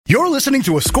You're listening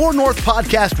to a Score North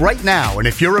podcast right now, and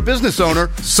if you're a business owner,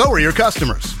 so are your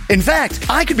customers. In fact,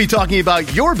 I could be talking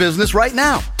about your business right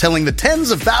now, telling the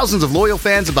tens of thousands of loyal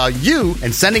fans about you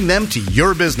and sending them to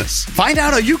your business. Find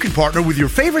out how you can partner with your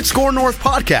favorite Score North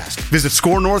podcast. Visit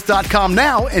scorenorth.com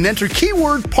now and enter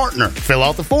keyword partner. Fill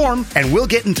out the form, and we'll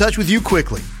get in touch with you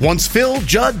quickly. Once Phil,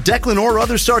 Judd, Declan, or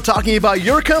others start talking about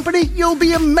your company, you'll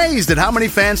be amazed at how many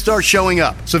fans start showing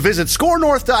up. So visit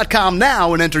scorenorth.com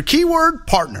now and enter keyword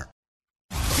partner.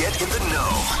 Get in the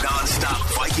know. Non-stop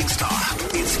Vikings talk.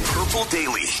 It's Purple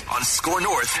Daily on Score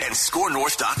North and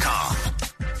scorenorth.com.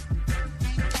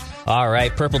 All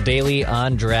right, Purple Daily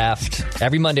on draft.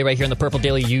 Every Monday right here on the Purple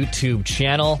Daily YouTube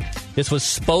channel. This was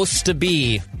supposed to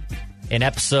be an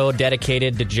episode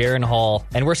dedicated to Jaren Hall.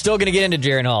 And we're still going to get into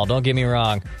Jaren Hall, don't get me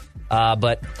wrong.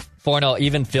 But Forno,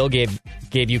 even Phil gave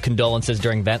you condolences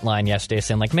during Vent Line yesterday,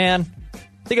 saying like, man,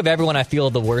 think of everyone I feel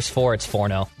the worst for, it's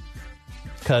Forno.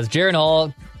 Because Jaren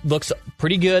Hall looks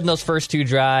pretty good in those first two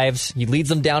drives. He leads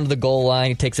them down to the goal line.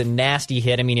 He takes a nasty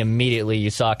hit. I mean, immediately you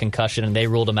saw a concussion, and they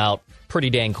ruled him out pretty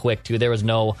dang quick, too. There was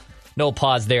no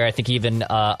pause there. I think even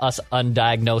us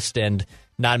undiagnosed and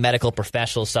non-medical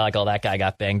professionals saw like, oh, that guy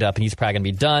got banged up, and he's probably going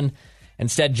to be done.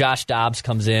 Instead, Josh Dobbs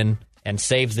comes in and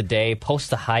saves the day, posts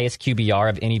the highest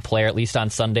QBR of any player, at least on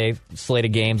Sunday slate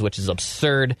of games, which is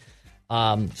absurd.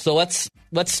 So let's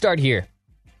start here.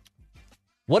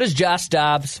 What does Josh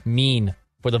Dobbs mean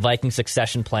for the Vikings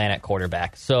succession plan at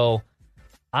quarterback? So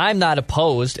I'm not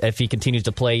opposed, if he continues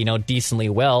to play, decently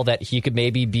well, that he could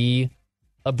maybe be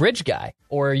a bridge guy.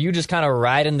 Or are you just kind of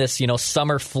riding this,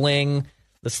 summer fling,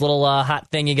 this little hot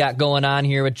thing you got going on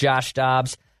here with Josh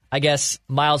Dobbs? I guess,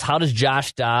 Miles, how does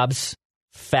Josh Dobbs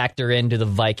factor into the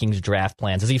Vikings draft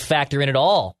plans? Does he factor in at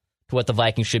all to what the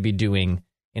Vikings should be doing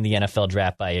in the NFL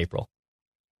draft by April?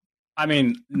 I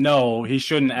mean, no, he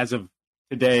shouldn't as of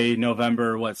today,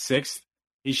 November 6th.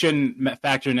 He shouldn't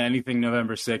factor into anything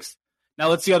November 6th. Now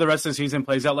let's see how the rest of the season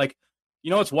plays out. Like,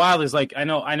 what's wild is like I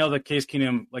know the Case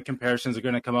Keenum comparisons are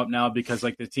going to come up now because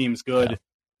the team's good,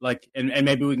 and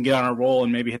maybe we can get on a roll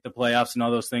and maybe hit the playoffs and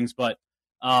all those things. But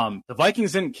the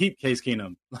Vikings didn't keep Case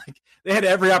Keenum. They had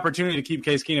every opportunity to keep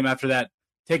Case Keenum after that,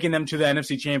 taking them to the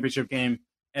NFC Championship game,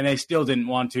 and they still didn't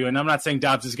want to. And I'm not saying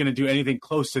Dobbs is going to do anything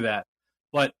close to that,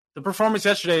 but the performance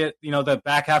yesterday, the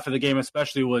back half of the game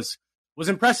especially was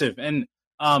impressive. And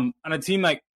on a team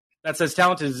that's as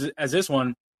talented as this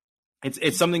one,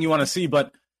 it's something you want to see.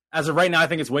 But as of right now, I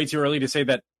think it's way too early to say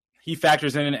that he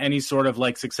factors in any sort of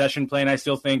succession plan. I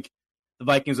still think the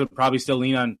Vikings would probably still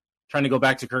lean on trying to go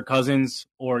back to Kirk Cousins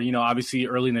or, obviously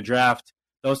early in the draft,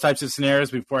 those types of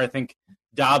scenarios before I think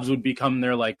Dobbs would become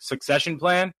their succession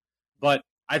plan. But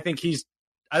I think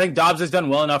Dobbs has done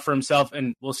well enough for himself,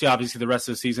 and we'll see obviously the rest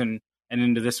of the season and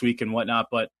into this week and whatnot.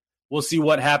 But we'll see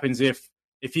what happens if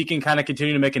he can kind of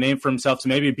continue to make a name for himself to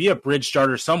maybe be a bridge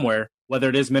starter somewhere, whether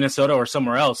it is Minnesota or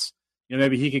somewhere else.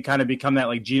 Maybe he could kind of become that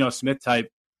Geno Smith type,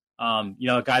 a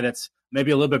guy that's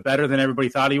maybe a little bit better than everybody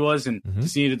thought he was, and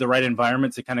just needed the right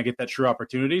environment to kind of get that true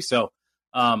opportunity. So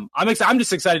I'm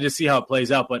just excited to see how it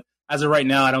plays out. But as of right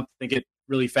now, I don't think it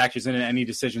really factors in any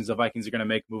decisions the Vikings are going to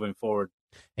make moving forward.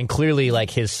 And clearly,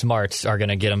 his smarts are going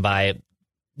to get him by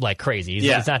crazy.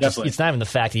 It's not even the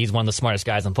fact that he's one of the smartest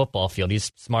guys on the football field.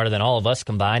 He's smarter than all of us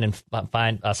combined, and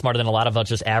smarter than a lot of us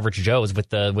just average Joes with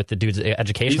the dude's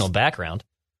educational background.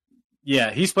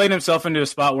 Yeah, he's played himself into a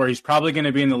spot where he's probably going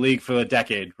to be in the league for a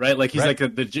decade, right? He's right.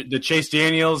 The Chase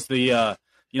Daniels,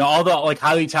 all the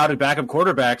highly touted backup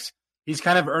quarterbacks. He's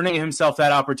kind of earning himself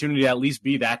that opportunity to at least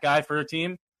be that guy for a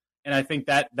team. And I think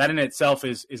that in itself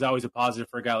is always a positive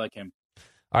for a guy like him.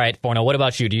 All right, Forno, what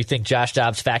about you? Do you think Josh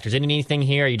Dobbs factors in anything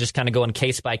here? Are you just kind of going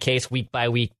case-by-case,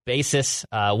 week-by-week basis?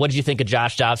 What did you think of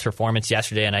Josh Dobbs' performance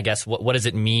yesterday? And I guess what does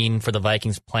it mean for the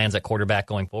Vikings' plans at quarterback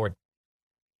going forward?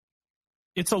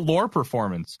 It's a lore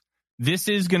performance. This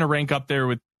is going to rank up there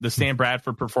with the Sam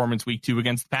Bradford performance week 2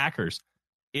 against the Packers.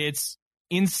 It's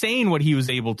insane what he was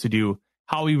able to do,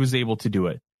 how he was able to do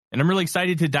it. And I'm really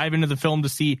excited to dive into the film to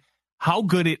see how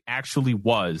good it actually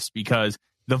was, because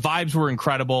the vibes were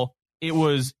incredible. It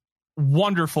was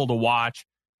wonderful to watch,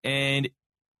 and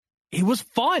it was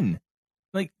fun.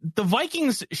 The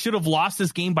Vikings should have lost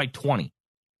this game by 20,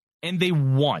 and they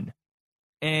won.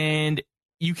 And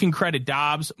you can credit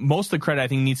Dobbs. Most of the credit, I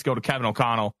think, needs to go to Kevin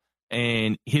O'Connell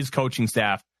and his coaching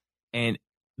staff and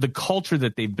the culture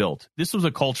that they built. This was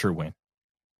a culture win.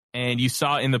 And you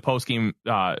saw in the postgame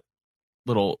a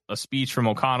speech from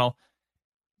O'Connell.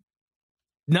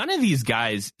 None of these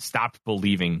guys stopped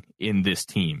believing in this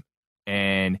team.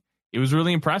 And it was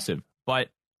really impressive. But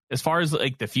as far as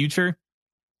the future,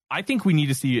 I think we need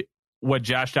to see what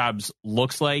Josh Dobbs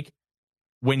looks like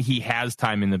when he has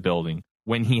time in the building,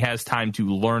 when he has time to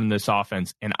learn this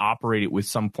offense and operate it with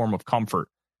some form of comfort.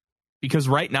 Because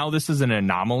right now this is an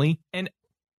anomaly, and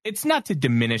it's not to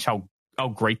diminish how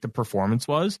great the performance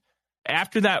was.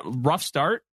 After that rough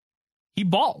start, he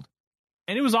balled,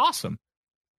 and it was awesome.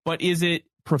 But is it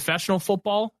professional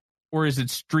football or is it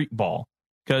street ball?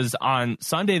 Because on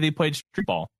Sunday they played street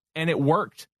ball, and it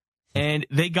worked, and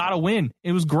they got a win.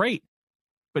 It was great.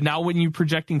 But now when you're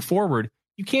projecting forward,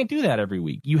 you can't do that every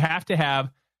week. You have to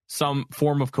have some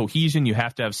form of cohesion. You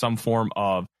have to have some form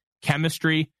of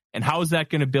chemistry. And how is that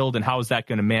going to build, and how is that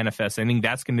going to manifest? I think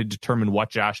that's going to determine what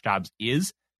Josh Dobbs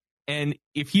is. And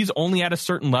if he's only at a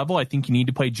certain level, I think you need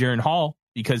to play Jaren Hall,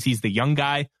 because he's the young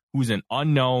guy who's an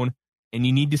unknown, and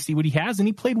you need to see what he has. And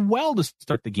he played well to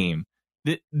start the game.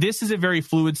 This is a very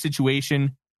fluid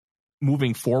situation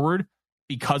moving forward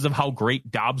because of how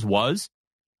great Dobbs was.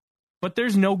 But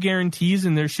there's no guarantees,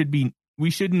 and we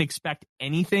shouldn't expect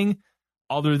anything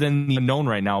other than the unknown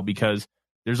right now, because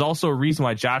there's also a reason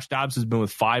why Josh Dobbs has been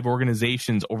with 5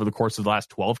 organizations over the course of the last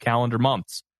 12 calendar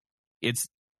months. It's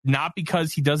not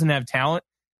because he doesn't have talent.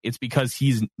 It's because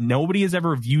nobody has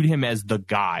ever viewed him as the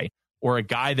guy, or a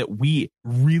guy that we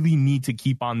really need to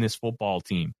keep on this football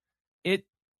team.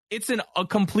 It's a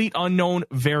complete unknown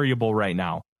variable right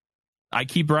now. I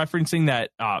keep referencing that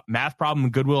math problem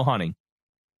in Goodwill Hunting.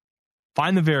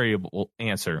 Find the variable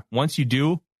answer. Once you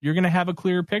do, you're going to have a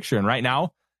clearer picture. And right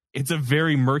now, it's a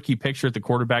very murky picture at the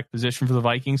quarterback position for the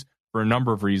Vikings for a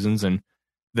number of reasons. And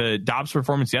the Dobbs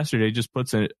performance yesterday just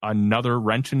puts another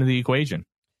wrench into the equation.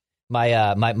 My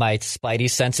spidey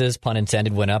senses, pun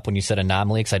intended, went up when you said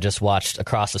anomaly, because I just watched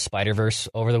Across the Spider-Verse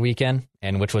over the weekend,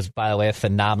 and which was, by the way, a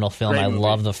phenomenal film. I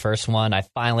love the first one. I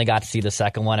finally got to see the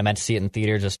second one. I meant to see it in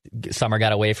theater, just summer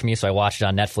got away from me, so I watched it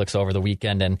on Netflix over the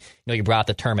weekend. And you brought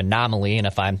the term anomaly, and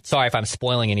I'm sorry if I'm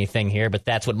spoiling anything here, but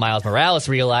that's what Miles Morales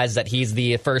realized, that he's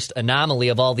the first anomaly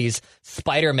of all these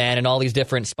Spider-Man and all these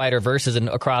different Spider-Verses and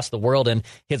across the world, and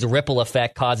his ripple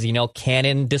effect caused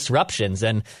canon disruptions.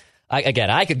 And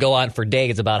I could go on for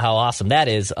days about how awesome that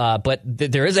is, but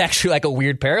there is actually like a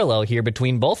weird parallel here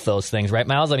between both those things, right,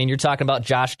 Miles? I mean, you're talking about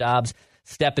Josh Dobbs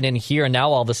stepping in here, and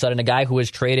now all of a sudden a guy who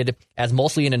was traded as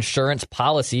mostly an insurance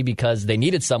policy because they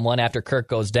needed someone after Kirk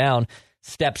goes down,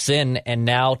 steps in and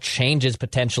now changes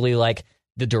potentially like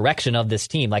the direction of this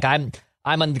team. Like I'm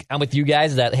with you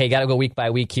guys that, hey, got to go week by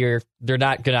week here. They're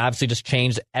not going to obviously just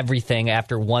change everything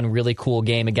after one really cool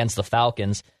game against the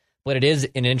Falcons. But it is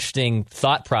an interesting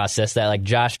thought process that like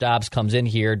Josh Dobbs comes in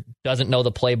here, doesn't know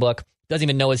the playbook, doesn't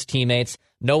even know his teammates.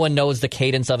 No one knows the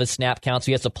cadence of his snap count, so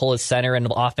he has to pull his center and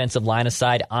offensive line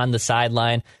aside on the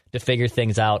sideline to figure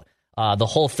things out. The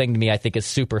whole thing to me, I think, is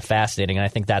super fascinating, and I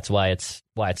think that's why it's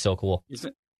so cool.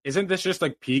 Isn't this just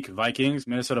like peak Vikings,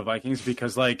 Minnesota Vikings?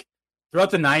 Because like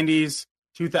throughout the 90s,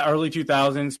 early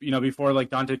 2000s, before like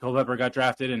Dante Culpepper got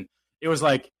drafted, and it was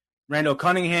like Randall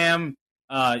Cunningham.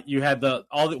 You had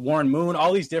all the Warren Moon,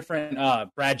 all these different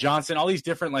Brad Johnson, all these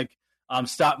different like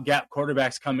stopgap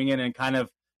quarterbacks coming in and kind of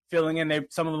filling in.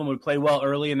 Some of them would play well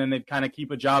early, and then they'd kind of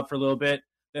keep a job for a little bit.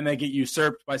 Then they get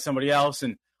usurped by somebody else,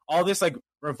 and all this like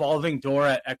revolving door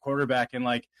at quarterback. And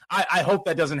like I hope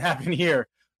that doesn't happen here,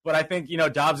 but I think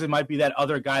Dobbs might be that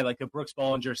other guy like a Brooks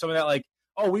Bollinger, some of that like,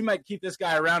 oh, we might keep this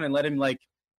guy around and let him like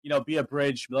be a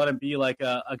bridge, let him be like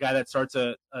a guy that starts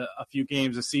a few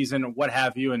games a season or what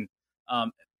have you. And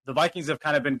the Vikings have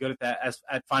kind of been good at that,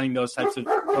 at finding those types of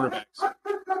quarterbacks.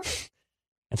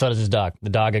 And so does his dog. The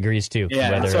dog agrees too.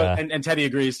 Yeah, and Teddy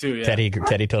agrees too. Yeah.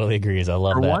 Teddy totally agrees. I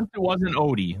love that. For once, it wasn't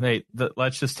Odie.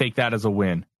 Let's just take that as a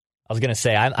win. I was gonna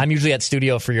say I'm usually at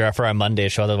studio for our Monday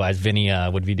show. Otherwise, Vinny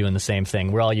would be doing the same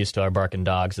thing. We're all used to our barking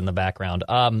dogs in the background.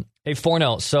 Hey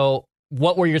Forno, so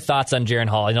what were your thoughts on Jaren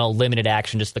Hall? I know limited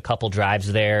action, just a couple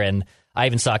drives there, and I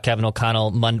even saw Kevin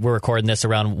O'Connell. We're recording this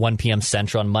around 1 p.m.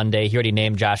 Central on Monday. He already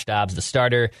named Josh Dobbs the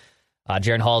starter.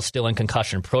 Jaren Hall is still in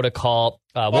concussion protocol.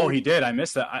 He did. I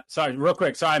missed that. Sorry, real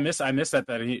quick. Sorry, I missed that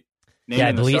he named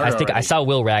him the starter I think already. I saw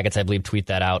Will Ragatz, I believe, tweet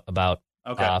that out about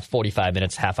 45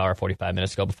 minutes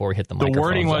ago before we hit the microphone. The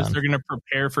wording was they're going to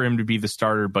prepare for him to be the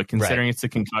starter, but considering it's a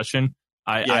concussion,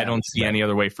 I don't see any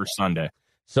other way for Sunday.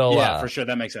 So for sure,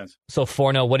 that makes sense. So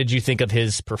Forno, what did you think of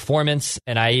his performance?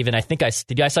 And I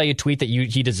saw you tweet that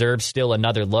he deserves still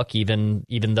another look, even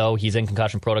though he's in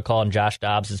concussion protocol and Josh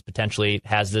Dobbs potentially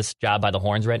has this job by the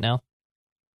horns right now.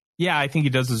 Yeah, I think he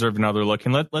does deserve another look.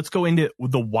 And let's go into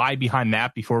the why behind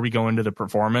that before we go into the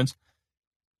performance.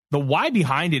 The why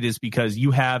behind it is because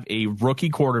you have a rookie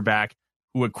quarterback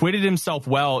who acquitted himself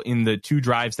well in the 2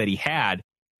 drives that he had,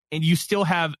 and you still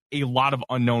have a lot of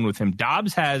unknown with him.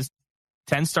 Dobbs has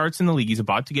 10 starts in the league. He's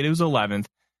about to get his 11th.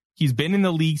 He's been in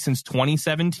the league since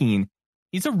 2017.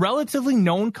 He's a relatively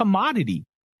known commodity.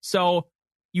 So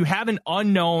you have an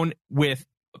unknown with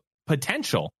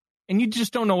potential, and you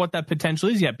just don't know what that potential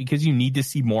is yet because you need to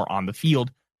see more on the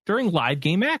field during live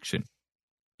game action.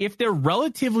 If they're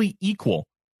relatively equal,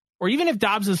 or even if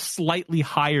Dobbs is slightly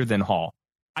higher than Hall,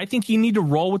 I think you need to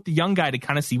roll with the young guy to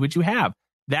kind of see what you have.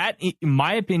 That, in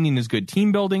my opinion, is good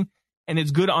team building, and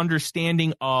it's good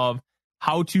understanding of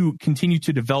how to continue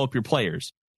to develop your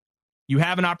players. You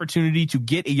have an opportunity to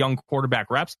get a young quarterback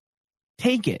reps.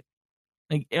 Take it.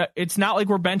 Like, it's not like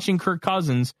we're benching Kirk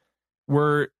Cousins.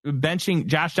 We're benching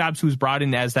Josh Dobbs, who's brought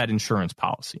in as that insurance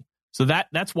policy. So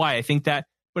that's why I think that.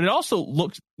 But it also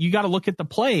you got to look at the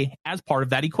play as part of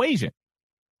that equation.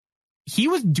 He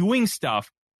was doing stuff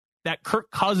that Kirk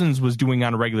Cousins was doing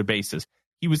on a regular basis.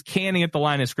 He was canning at the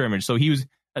line of scrimmage. So he was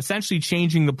essentially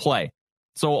changing the play.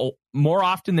 So more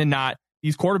often than not,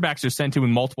 these quarterbacks are sent to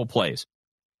in multiple plays.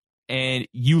 And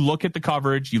you look at the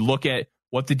coverage, you look at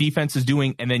what the defense is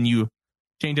doing, and then you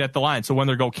change it at the line. So when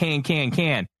they go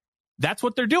can, that's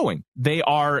what they're doing. They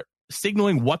are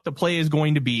signaling what the play is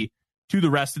going to be to the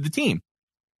rest of the team.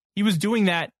 He was doing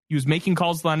that. He was making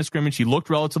calls at the line of scrimmage. He looked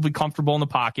relatively comfortable in the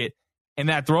pocket. And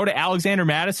that throw to Alexander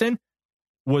Mattison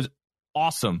was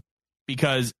awesome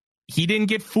because he didn't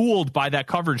get fooled by that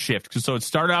coverage shift. So it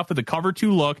started off with a cover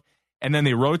 2 look, and then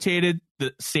they rotated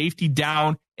the safety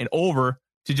down and over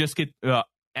to just get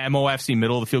MOFC,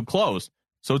 middle of the field, closed.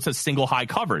 So it's a single high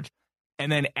coverage.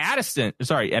 And then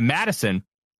Madison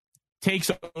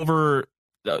takes over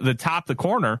the top of the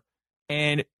corner,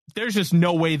 and there's just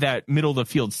no way that middle of the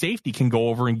field safety can go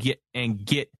over and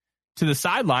get to the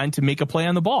sideline to make a play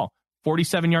on the ball.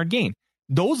 47-yard gain.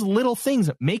 Those little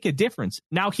things make a difference.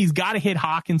 Now he's got to hit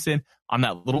Hawkinson on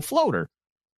that little floater.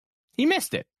 He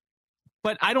missed it.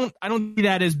 But I don't see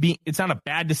that as being, it's not a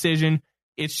bad decision.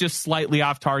 It's just slightly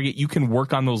off target. You can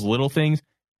work on those little things.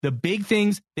 The big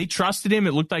things, they trusted him,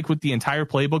 it looked like, with the entire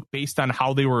playbook based on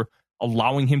how they were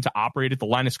allowing him to operate at the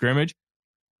line of scrimmage.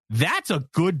 That's a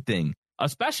good thing,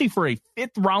 especially for a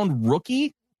 5th-round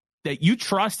rookie, that you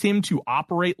trust him to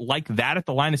operate like that at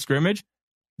the line of scrimmage.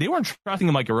 They weren't trusting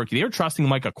him like a rookie. They were trusting him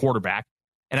like a quarterback.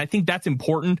 And I think that's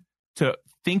important to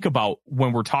think about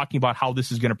when we're talking about how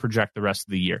this is going to project the rest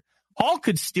of the year. Hall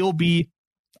could still be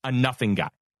a nothing guy.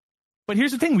 But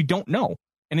here's the thing, we don't know.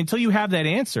 And until you have that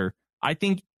answer, I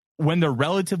think when they're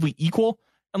relatively equal,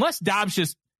 unless Dobbs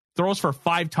just throws for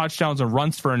 5 touchdowns and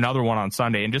runs for another one on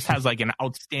Sunday and just has like an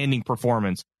outstanding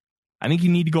performance, I think you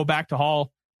need to go back to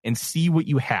Hall and see what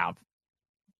you have.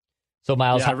 So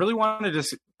Miles, I really wanted to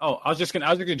see, I was just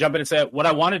gonna jump in and say what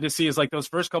I wanted to see is like those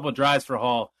first couple of drives for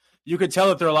Hall. You could tell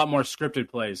that they're a lot more scripted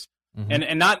plays,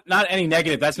 and not any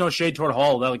negative. That's no shade toward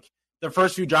Hall. Like the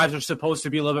first few drives are supposed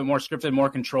to be a little bit more scripted, more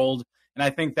controlled, and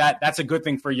I think that's a good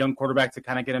thing for a young quarterback to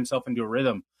kind of get himself into a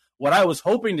rhythm. What I was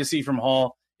hoping to see from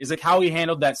Hall is like how he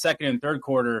handled that second and third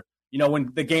quarter. You know,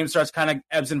 when the game starts kind of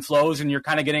ebbs and flows, and you're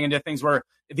kind of getting into things where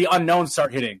the unknowns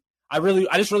start hitting. I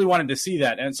just really wanted to see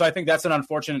that, and so I think that's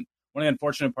one of the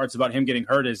unfortunate parts about him getting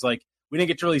hurt is like we didn't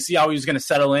get to really see how he was going to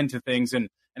settle into things and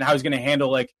how he's going to handle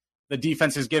like the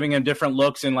defense is giving him different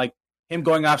looks and like him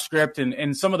going off script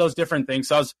and some of those different things.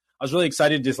 So I was really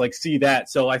excited to just like see that.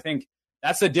 So I think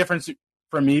that's the difference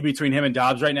for me between him and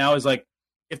Dobbs right now is like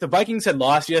if the Vikings had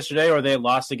lost yesterday or they had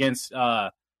lost against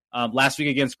last week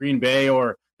against Green Bay,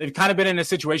 or they've kind of been in a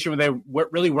situation where they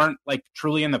really weren't like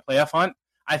truly in the playoff hunt,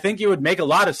 I think it would make a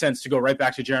lot of sense to go right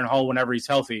back to Jaren Hall whenever he's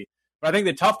healthy. But I think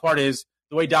the tough part is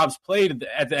the way Dobbs played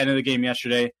at the end of the game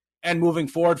yesterday and moving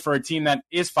forward for a team that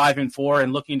is 5-4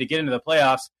 and looking to get into the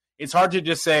playoffs. It's hard to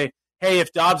just say, hey,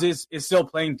 if Dobbs is still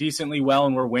playing decently well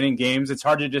and we're winning games, it's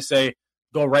hard to just say,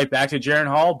 go right back to Jaren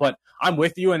Hall. But I'm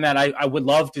with you in that I would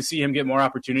love to see him get more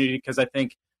opportunity because I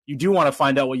think you do want to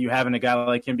find out what you have in a guy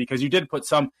like him because you did put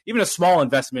even a small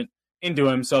investment into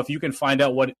him. So if you can find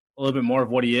out a little bit more of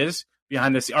what he is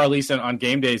behind this, or at least on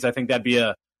game days, I think that'd be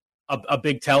a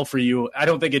big tell for you. I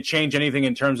don't think it'd change anything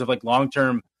in terms of like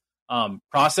long-term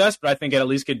process, but I think it at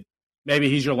least maybe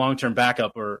he's your long-term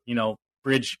backup or,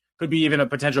 bridge, could be even a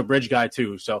potential bridge guy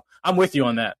too. So I'm with you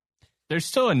on that. There's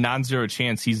still a non-zero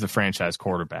chance he's the franchise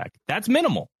quarterback. That's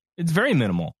minimal. It's very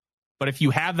minimal. But if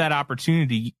you have that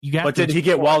opportunity, you got. But did he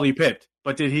get Wally pipped?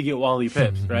 Right?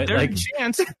 There's a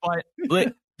chance,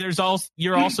 but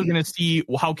you're also going to see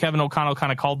how Kevin O'Connell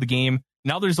kind of called the game.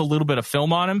 Now there's a little bit of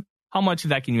film on him. How much of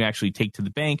that can you actually take to the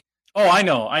bank? Oh, I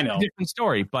know. Different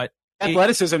story, but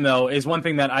athleticism, though, is one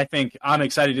thing that I think I'm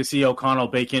excited to see O'Connell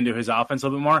bake into his offense a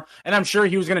little bit more. And I'm sure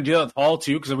he was going to do that with Hall,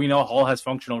 too, because we know Hall has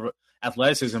functional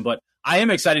athleticism. But I am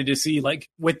excited to see, like,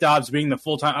 with Dobbs being the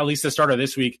full-time, at least the starter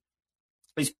this week,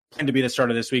 he's planned to be the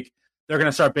starter this week. They're going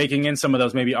to start baking in some of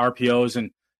those maybe RPOs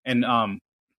and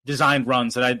designed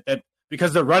runs that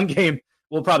because the run game,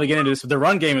 we'll probably get into this, but the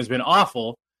run game has been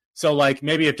awful. So like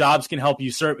maybe if Dobbs can help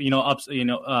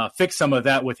fix some of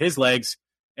that with his legs,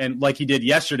 and like he did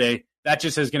yesterday, that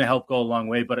just is going to help go a long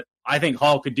way. But I think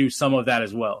Hall could do some of that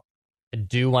as well. I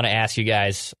do want to ask you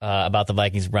guys about the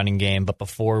Vikings running game, but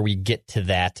before we get to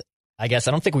that, I guess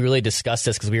I don't think we really discussed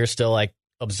this because we were still like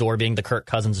absorbing the Kirk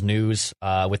Cousins news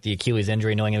with the Achilles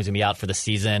injury, knowing he was going to be out for the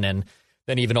season. And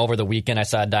then even over the weekend, I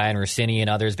saw Diane Rossini and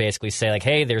others basically say like,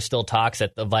 hey, there's still talks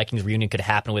that the Vikings reunion could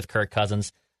happen with Kirk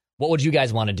Cousins. What would you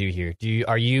guys want to do here?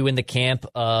 Are you in the camp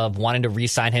of wanting to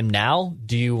re-sign him now?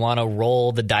 Do you want to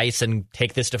roll the dice and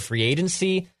take this to free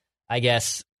agency? I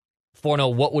guess, Forno,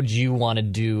 what would you want to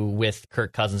do with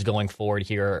Kirk Cousins going forward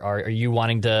here? Are you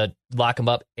wanting to lock him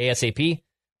up ASAP?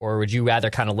 Or would you rather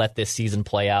kind of let this season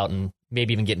play out and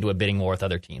maybe even get into a bidding war with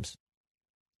other teams?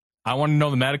 I want to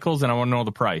know the medicals and I want to know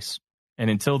the price. And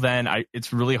until then,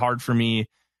 it's really hard for me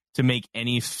to make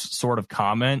any sort of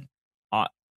comment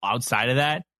outside of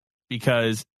that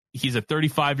because he's a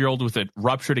 35-year-old with a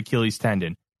ruptured Achilles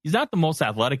tendon. He's not the most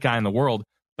athletic guy in the world,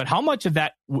 but how much of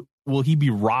that will he be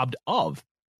robbed of?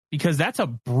 Because that's a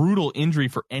brutal injury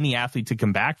for any athlete to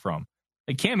come back from.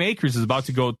 Like Cam Akers is about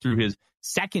to go through his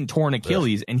second torn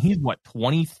Achilles, and he's,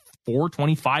 24,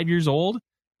 25 years old?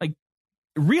 Like,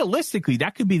 realistically,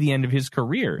 that could be the end of his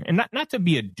career. And not to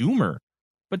be a doomer,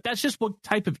 but that's just what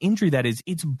type of injury that is.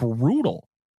 It's brutal.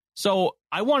 So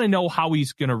I want to know how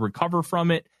he's going to recover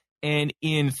from it. And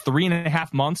in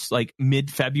 3.5 months, like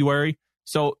mid-February,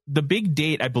 so the big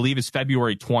date, I believe, is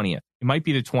February 20th. It might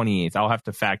be the 28th. I'll have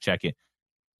to fact check it.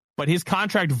 But his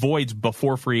contract voids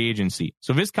before free agency.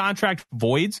 So if his contract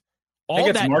voids, all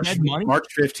that dead money... March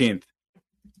 15th.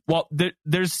 Well,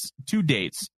 there's two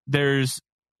dates. There's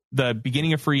the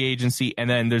beginning of free agency, and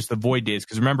then there's the void dates.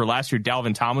 Because remember, last year,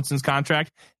 Dalvin Tomlinson's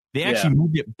contract, they actually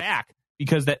moved it back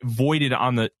because that voided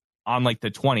on the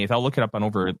 20th. I'll look it up on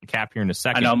over the cap here in a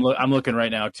second. I know, I'm looking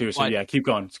right now, too. So, keep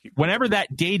going. Whenever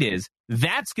that date is,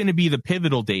 that's going to be the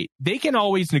pivotal date. They can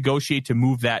always negotiate to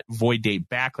move that void date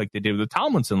back like they did with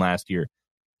Tomlinson last year.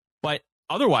 But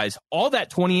otherwise, all that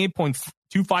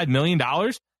 $28.25 million,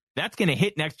 that's going to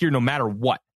hit next year no matter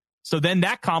what. So then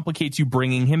that complicates you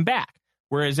bringing him back.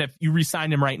 Whereas if you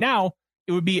re-signed him right now,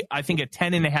 it would be, I think, a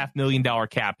 $10.5 million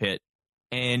cap hit.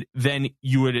 And then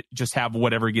you would just have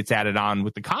whatever gets added on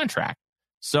with the contract.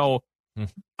 So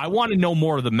I want to know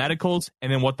more of the medicals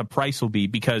and then what the price will be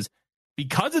because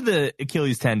of the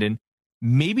Achilles tendon,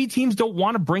 maybe teams don't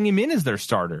want to bring him in as their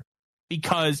starter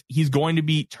because he's going to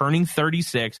be turning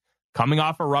 36, coming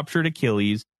off a ruptured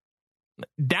Achilles.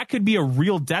 That could be a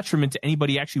real detriment to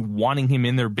anybody actually wanting him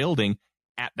in their building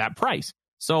at that price.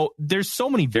 So there's so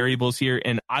many variables here,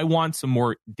 and I want some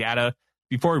more data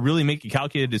before I really make a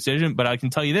calculated decision. But I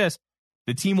can tell you this,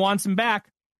 the team wants him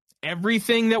back.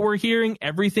 Everything that we're hearing,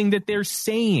 everything that they're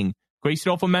saying, Kwesi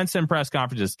Adolfo-Mensah in press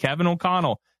conferences, Kevin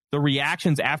O'Connell, the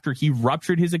reactions after he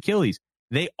ruptured his Achilles,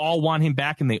 they all want him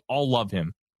back and they all love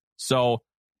him. So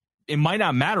it might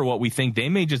not matter what we think. They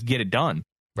may just get it done.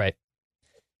 Right.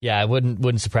 Yeah, it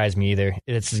wouldn't surprise me either.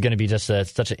 This is going to be just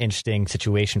such an interesting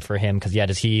situation for him because,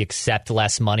 does he accept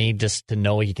less money just to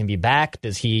know he can be back?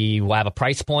 Does he have a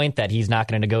price point that he's not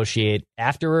going to negotiate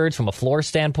afterwards from a floor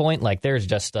standpoint? Like, there's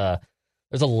just there's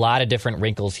a lot of different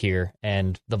wrinkles here,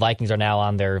 and the Vikings are now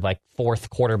on their fourth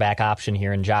quarterback option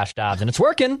here in Josh Dobbs, and it's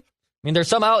working. I mean, there's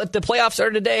somehow if the playoffs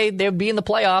started today, they would be in the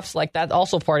playoffs. Like, that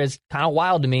also part is kind of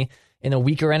wild to me in a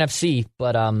weaker NFC,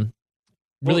 but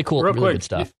really cool, really good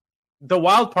stuff. The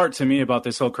wild part to me about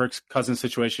this whole Kirk Cousins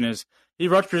situation is he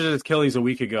ruptured his Achilles a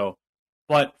week ago.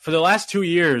 But for the last 2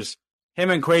 years, him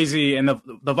and Kwesi and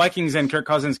the Vikings and Kirk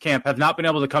Cousins camp have not been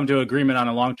able to come to an agreement on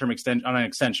a long-term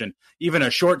extension, even a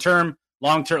short-term,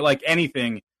 long-term, like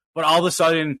anything. But all of a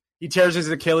sudden, he tears his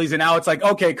Achilles, and now it's like,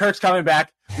 okay, Kirk's coming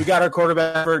back. We got our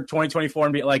quarterback for 2024,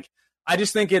 and be like, I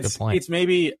just think it's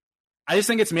maybe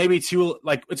too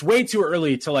it's way too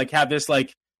early to have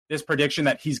this prediction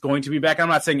that he's going to be back. I'm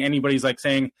not saying anybody's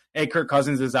saying, hey, Kirk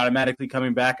Cousins is automatically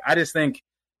coming back. I just think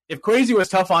if Kwesi was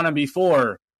tough on him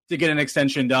before to get an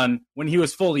extension done when he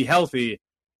was fully healthy,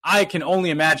 I can only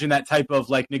imagine that type of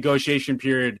negotiation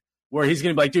period where he's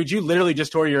going to be like, dude, you literally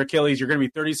just tore your Achilles. You're going to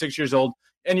be 36 years old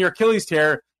and your Achilles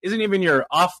tear isn't even your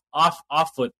off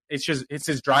foot. It's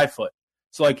his drive foot.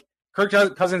 So Kirk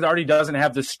Cousins already doesn't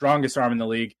have the strongest arm in the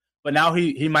league, but now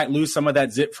he might lose some of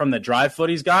that zip from the drive foot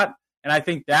he's got. And I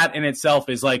think that in itself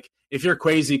is if you're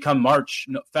Kwesi come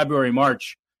February,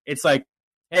 March, it's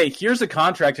hey, here's a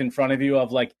contract in front of you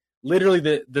of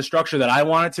literally the structure that I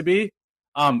want it to be.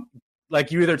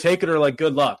 like you either take it or like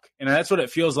good luck. And that's what it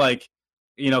feels like.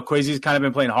 Kwesi's kind of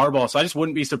been playing hardball. So I just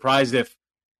wouldn't be surprised if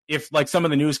like some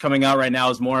of the news coming out right now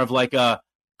is more of like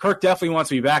Kirk definitely wants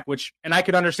to be back, and I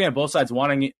could understand both sides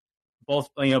wanting both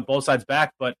sides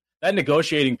back, but that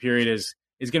negotiating period is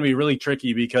going to be really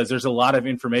tricky because there's a lot of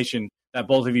information that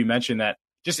both of you mentioned that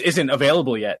just isn't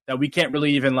available yet, that we can't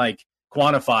really even like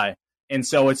quantify. And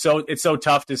so it's so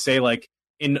tough to say like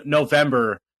in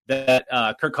November that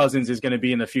Kirk Cousins is going to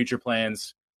be in the future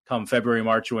plans come February,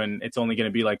 March, when it's only going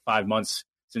to be like 5 months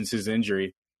since his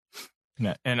injury.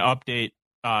 Yeah, an update.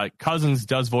 Cousins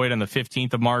does void on the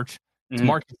 15th of March. It's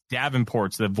Marcus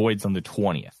Davenport's that voids on the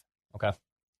 20th. Okay.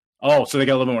 Oh, so they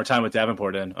got a little bit more time with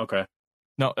Davenport in. Okay.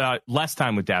 No, less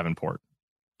time with Davenport.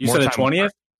 You said the 20th?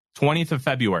 20th of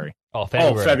February. Oh,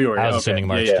 February. I was assuming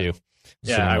March too.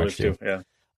 I was too. Yeah.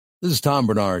 This is Tom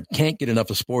Bernard. Can't get enough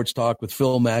of sports talk with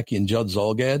Phil Mackey and Judd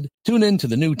Zolgad? Tune in to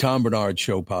the new Tom Bernard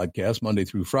Show podcast Monday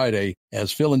through Friday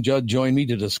as Phil and Judd join me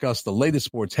to discuss the latest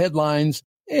sports headlines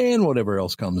and whatever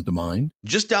else comes to mind.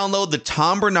 Just download the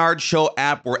Tom Bernard Show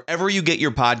app wherever you get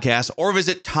your podcasts or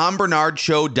visit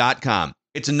tombernardshow.com.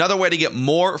 It's another way to get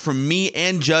more from me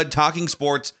and Judd talking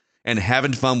sports and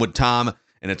having fun with Tom,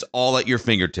 and it's all at your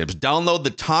fingertips. Download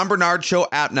the Tom Bernard Show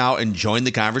app now and join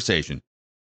the conversation.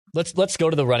 Let's go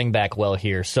to the running back well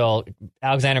here. So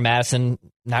Alexander Mattison,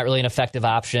 not really an effective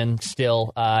option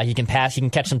still. He can pass, he can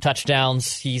catch some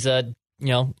touchdowns. He's a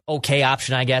okay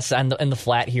option, I guess, in the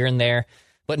flat here and there.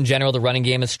 But in general, the running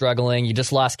game is struggling. You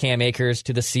just lost Cam Akers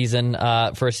to the season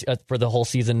for the whole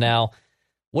season now.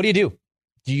 What do?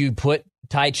 Do you put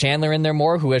Ty Chandler in there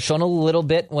more, who has shown a little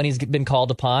bit when he's been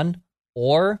called upon?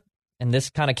 Or, and this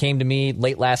kind of came to me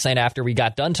late last night after we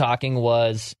got done talking,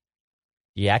 was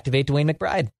you activate Dwayne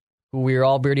McBride, who we were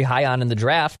all pretty high on in the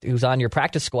draft, who's on your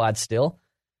practice squad still.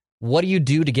 What do you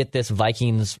do to get this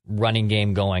Vikings running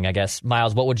game going? I guess,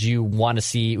 Miles, what would you want to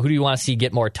see? Who do you want to see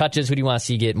get more touches? Who do you want to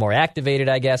see get more activated,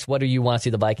 I guess? What do you want to see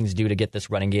the Vikings do to get this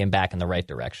running game back in the right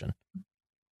direction?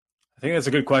 I think that's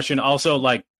a good question. Also,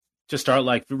 like, to start,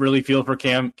 like, really feel for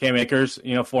Cam Akers.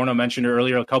 Forno mentioned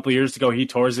earlier, a couple of years ago, he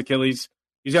tore his Achilles.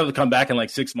 He's able to come back in like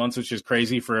 6 months, which is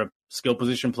crazy for a skill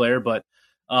position player. But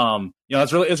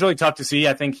it's really tough to see.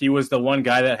 I think he was the one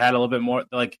guy that had a little bit more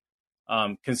like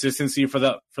consistency for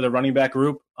the running back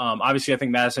group. Obviously, I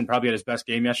think Madison probably had his best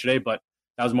game yesterday, but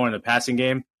that was more in the passing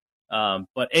game.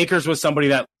 But Akers was somebody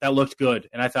that looked good,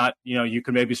 and I thought you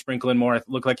could maybe sprinkle in more. It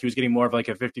looked like he was getting more of like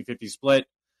a 50-50 split.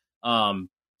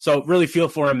 So really feel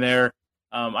for him there.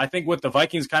 I think what the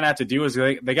Vikings kind of have to do is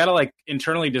they got to like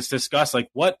internally just discuss like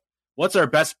what's our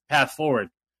best path forward.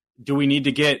 Do we need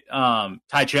to get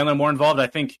Ty Chandler more involved? I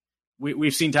think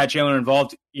we've seen Ty Chandler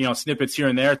involved, snippets here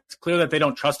and there. It's clear that they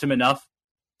don't trust him enough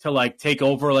to like take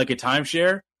over like a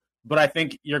timeshare. But I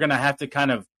think you're going to have to kind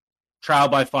of trial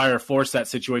by fire force that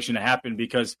situation to happen,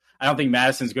 because I don't think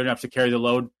Madison's good enough to carry the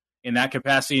load in that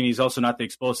capacity, and he's also not the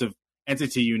explosive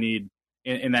entity you need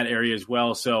in that area as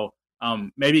well. So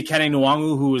maybe Kenny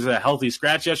Nwangu, who was a healthy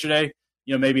scratch yesterday,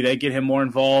 maybe they get him more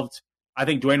involved. I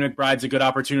think Dwayne McBride's a good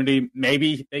opportunity.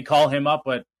 Maybe they call him up,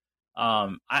 but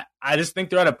I just think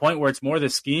they're at a point where it's more the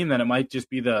scheme than it might just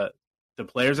be the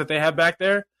players that they have back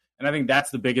there. And I think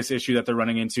that's the biggest issue that they're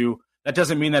running into. That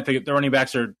doesn't mean that the running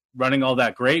backs are running all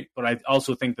that great, but I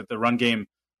also think that the run game,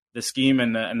 the scheme,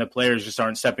 and the players just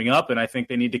aren't stepping up. And I think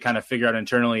they need to kind of figure out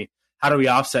internally, how do we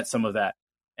offset some of that?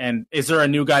 And is there a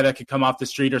new guy that could come off the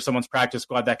street or someone's practice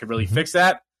squad that could really fix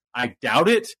that? I doubt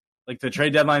it. Like, the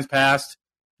trade deadline's passed.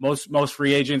 Most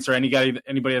free agents or anybody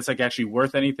that's like actually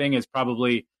worth anything is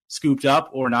probably scooped up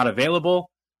or not available.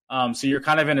 So you're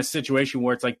kind of in a situation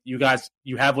where it's like you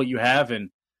have what you have, and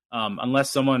unless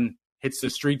someone hits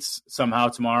the streets somehow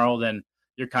tomorrow, then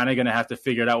you're kind of going to have to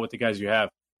figure it out with the guys you have.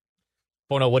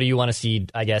 Bono, what do you want to see,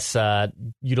 I guess,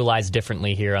 utilized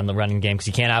differently here on the running game? Because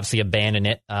you can't obviously abandon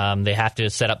it. They have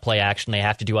to set up play action. They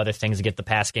have to do other things to get the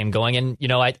pass game going. And,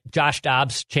 Josh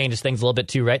Dobbs changes things a little bit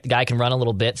too, right? The guy can run a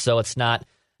little bit, so it's not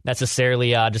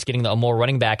necessarily just getting a more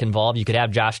running back involved. You could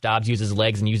have Josh Dobbs use his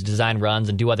legs and use design runs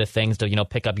and do other things to,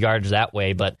 pick up yardage that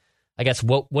way. But I guess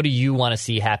what do you want to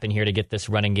see happen here to get this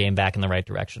running game back in the right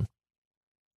direction?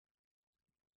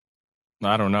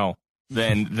 I don't know.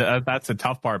 Then that's a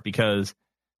tough part, because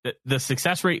the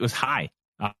success rate was high.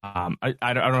 I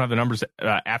don't have the numbers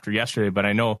after yesterday, but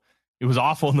I know it was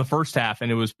awful in the first half,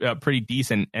 and it was pretty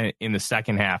decent in the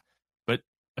second half. But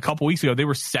a couple weeks ago, they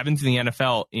were 7th in the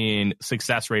NFL in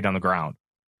success rate on the ground,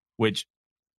 which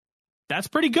that's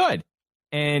pretty good.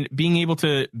 And being able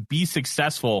to be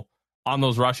successful on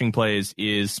those rushing plays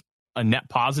is a net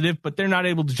positive, but they're not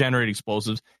able to generate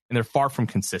explosives, and they're far from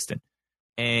consistent.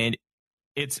 And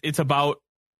it's about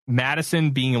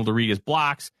Madison being able to read his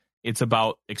blocks. It's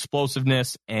about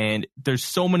explosiveness. And there's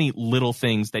so many little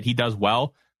things that he does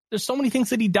well. There's so many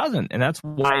things that he doesn't. And that's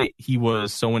why he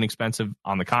was so inexpensive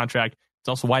on the contract. It's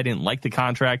also why I didn't like the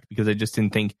contract, because I just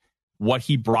didn't think what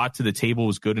he brought to the table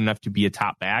was good enough to be a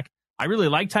top back. I really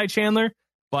like Ty Chandler,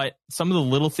 but some of the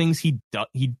little things he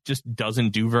just doesn't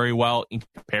do very well in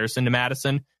comparison to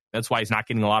Madison. That's why he's not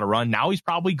getting a lot of run. Now he's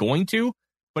probably going to,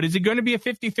 but is it going to be a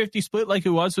 50-50 split like it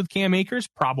was with Cam Akers?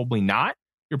 Probably not.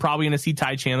 You're probably going to see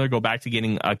Ty Chandler go back to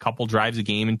getting a couple drives a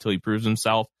game until he proves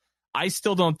himself. I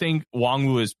still don't think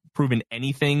Wongwu has proven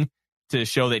anything to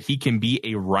show that he can be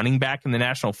a running back in the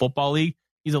National Football League.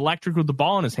 He's electric with the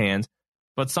ball in his hands,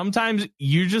 but sometimes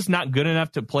you're just not good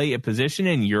enough to play a position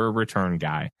and you're a return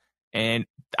guy. And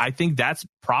I think that's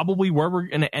probably where we're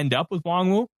going to end up with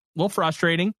Wongwu. A little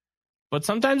frustrating, but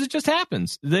sometimes it just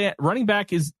happens. The running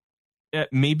back is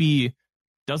maybe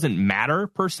doesn't matter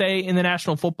per se in the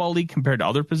National Football League compared to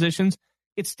other positions.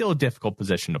 It's still a difficult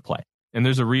position to play. And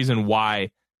there's a reason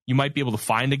why you might be able to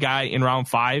find a guy in round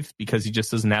 5 because he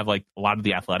just doesn't have like a lot of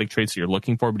the athletic traits that you're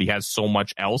looking for, but he has so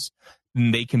much else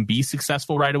and they can be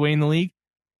successful right away in the league.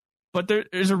 But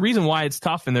there's a reason why it's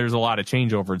tough and there's a lot of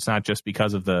changeover. It's not just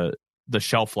because of the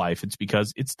shelf life. It's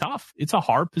because it's tough. It's a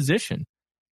hard position.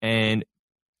 And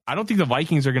I don't think the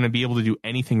Vikings are going to be able to do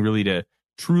anything really to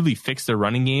truly fix their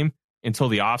running game until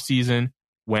the offseason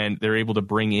when they're able to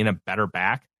bring in a better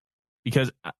back.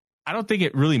 Because I don't think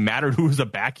it really mattered who was the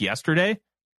back yesterday.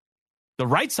 The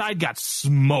right side got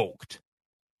smoked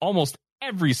almost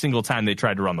every single time they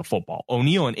tried to run the football.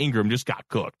 O'Neal and Ingram just got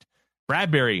cooked.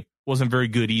 Bradbury wasn't very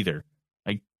good either.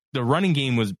 Like the running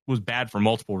game was bad for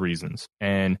multiple reasons.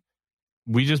 And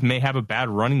we just may have a bad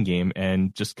running game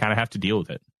and just kind of have to deal with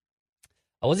it.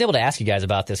 I wasn't able to ask you guys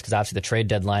about this because obviously the trade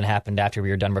deadline happened after we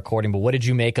were done recording, but what did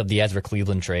you make of the Ezra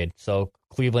Cleveland trade? So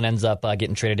Cleveland ends up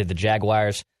getting traded to the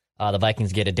Jaguars. The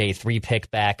Vikings get a day 3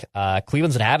 pick back.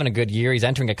 Cleveland's been having a good year. He's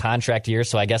entering a contract year,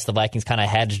 so I guess the Vikings kind of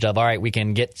hedged of, all right, we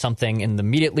can get something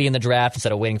immediately in the draft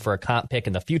instead of waiting for a comp pick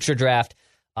in the future draft.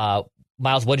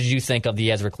 Miles, what did you think of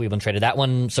the Ezra Cleveland trade? Did that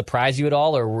one surprise you at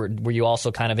all, or were you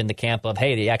also kind of in the camp of,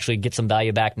 hey, they actually get some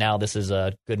value back now, this is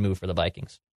a good move for the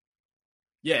Vikings?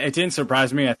 Yeah, it didn't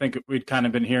surprise me. I think we'd kind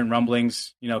of been hearing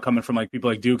rumblings, coming from like people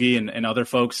like Doogie and other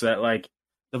folks that like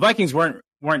the Vikings weren't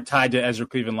tied to Ezra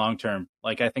Cleveland long term.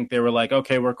 Like I think they were like,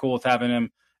 okay, we're cool with having him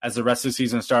as the rest of the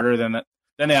season starter. Then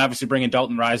they obviously bring in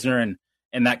Dalton Reisner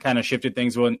and that kind of shifted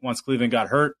things once Cleveland got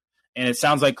hurt. And it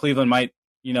sounds like Cleveland might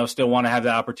still want to have the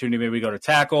opportunity maybe go to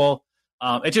tackle.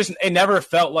 It never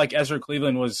felt like Ezra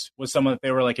Cleveland was someone that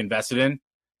they were like invested in.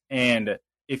 And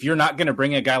if you're not going to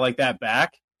bring a guy like that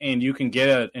back and you can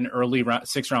get an early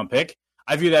 6th round pick,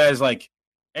 I view that as like,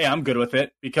 hey, I'm good with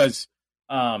it because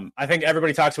I think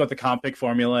everybody talks about the comp pick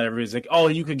formula. Everybody's like, oh,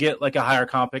 you could get like a higher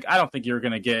comp pick. I don't think you're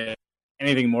going to get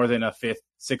anything more than a 5th,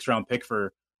 6th round pick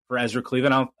for Ezra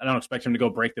Cleveland. I don't expect him to go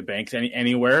break the bank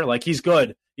anywhere. Like he's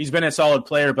good. He's been a solid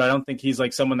player, but I don't think he's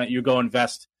like someone that you go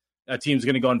invest. A team's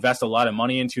going to go invest a lot of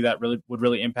money into that would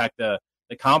really impact the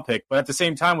comp pick. But at the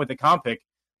same time with the comp pick,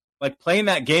 like playing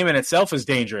that game in itself is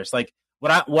dangerous. Like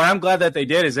what I'm glad that they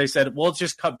did is they said, well, let's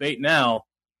just cut bait now.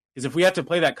 Because if we have to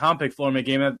play that comp pick format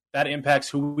game, that impacts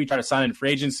who we try to sign in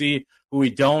free agency, who we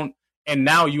don't. And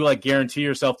now you like guarantee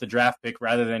yourself the draft pick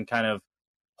rather than kind of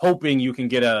hoping you can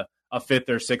get a 5th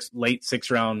or 6th, late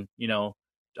 6th round,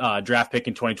 draft pick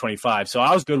in 2025. So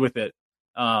I was good with it.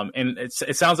 And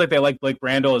it sounds like they like Blake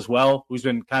Brandel as well, who's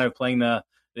been kind of playing the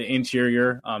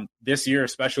interior this year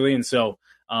especially. And so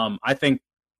I think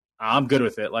I'm good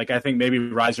with it. Like I think maybe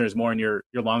Reisner is more in your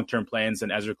long-term plans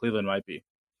than Ezra Cleveland might be.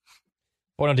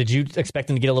 Borno, did you expect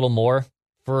them to get a little more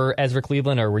for Ezra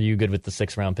Cleveland, or were you good with the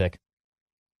 6th round pick?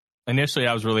 Initially,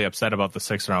 I was really upset about the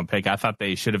 6th round pick. I thought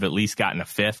they should have at least gotten a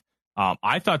 5th.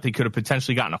 I thought they could have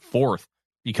potentially gotten a 4th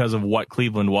because of what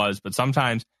Cleveland was. But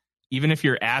sometimes, even if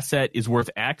your asset is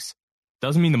worth X,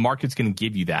 doesn't mean the market's going to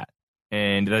give you that.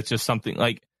 And that's just something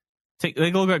like, take a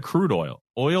look at crude oil.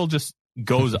 Oil just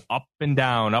goes up and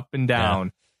down, up and down.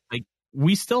 Yeah. Like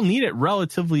we still need it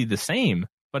relatively the same.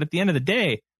 But at the end of the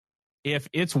day, if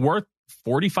it's worth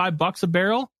 $45 a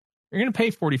barrel, you're going to pay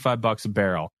 $45 a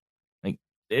barrel. Like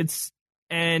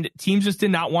and teams just did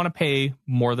not want to pay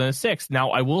more than a 6th. Now,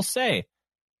 I will say,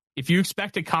 if you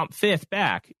expect a comp 5th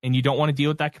back and you don't want to deal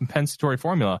with that compensatory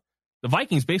formula, the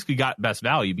Vikings basically got best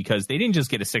value because they didn't just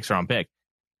get a 6th round pick.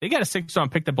 They got a 6th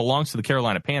round pick that belongs to the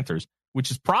Carolina Panthers, which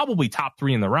is probably top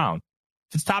 3 in the round.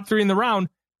 If it's top 3 in the round,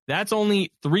 that's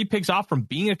only 3 picks off from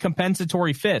being a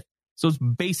compensatory 5th. So it's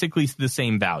basically the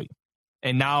same value.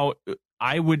 And now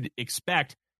I would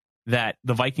expect that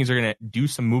the Vikings are going to do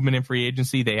some movement in free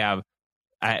agency. They have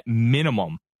at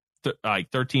minimum, like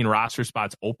 13 roster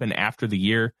spots open after the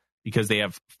year because they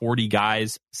have 40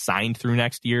 guys signed through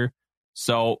next year.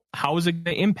 So how is it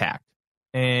going to impact?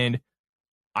 And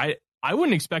I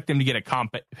wouldn't expect them to get a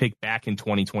comp pick back in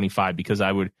 2025 because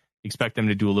I would expect them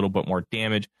to do a little bit more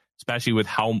damage, especially with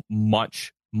how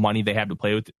much money they have to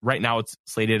play with. Right now, it's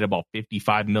slated at about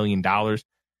 $55 million.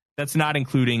 That's not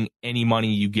including any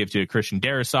money you give to Christian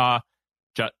Darrisaw,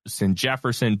 Justin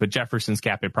Jefferson, but Jefferson's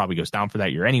cap hit probably goes down for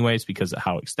that year anyways because of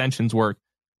how extensions work.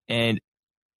 And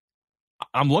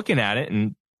I'm looking at it,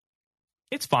 and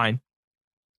it's fine.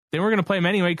 They were going to play him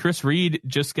anyway. Chris Reed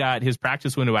just got his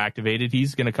practice window activated.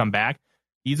 He's going to come back.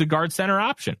 He's a guard center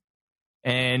option.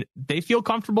 And they feel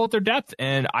comfortable at their depth,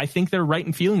 and I think they're right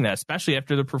in feeling that, especially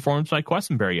after the performance by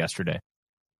Quessenberry yesterday.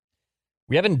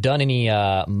 We haven't done any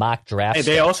mock drafts.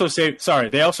 Hey, they also saved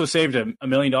 $1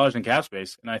 million in cap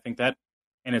space, and I think that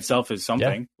in itself is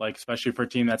something. Like, especially for a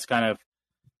team that's kind of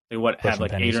have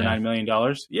like $8 or $9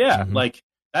 million. Yeah, like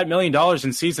that $1 million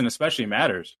in season especially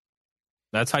matters.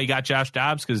 That's how you got Josh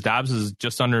Dobbs, because Dobbs is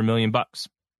just under $1 million.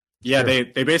 Yeah, sure.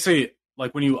 They basically,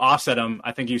 like, when you offset them,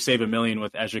 I think you save $1 million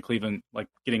with Ezra Cleveland, like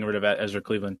getting rid of Ezra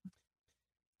Cleveland.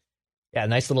 Yeah,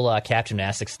 nice little cap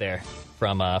gymnastics there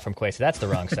from Quay. So that's the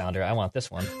wrong sounder. I want this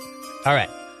one. All right.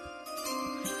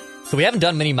 So we haven't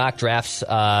done many mock drafts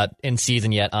in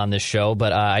season yet on this show,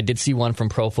 but I did see one from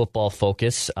Pro Football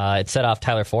Focus. It set off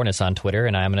Tyler Forness on Twitter,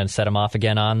 and I'm going to set him off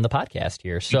again on the podcast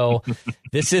here. So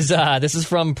this is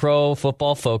from Pro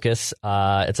Football Focus.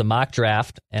 It's a mock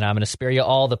draft, and I'm going to spare you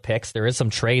all the picks. There is some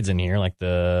trades in here, like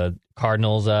the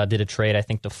Cardinals did a trade, I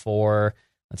think, to 4.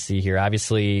 Let's see here.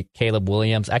 Obviously, Caleb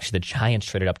Williams. Actually, the Giants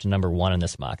traded up to number 1 in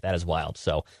this mock. That is wild.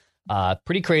 So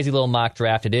pretty crazy little mock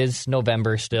draft. It is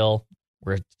November still.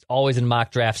 We're always in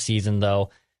mock draft season, though.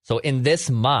 So in this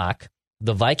mock,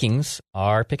 the Vikings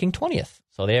are picking 20th.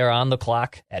 So they are on the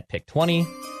clock at pick 20.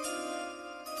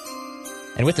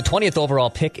 And with the 20th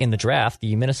overall pick in the draft,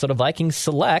 the Minnesota Vikings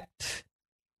select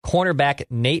cornerback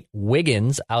Nate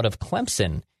Wiggins out of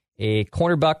Clemson. A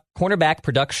cornerback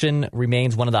production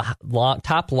remains one of the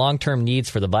top long-term needs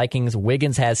for the Vikings.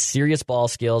 Wiggins has serious ball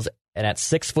skills, and at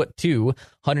 6'2",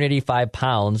 185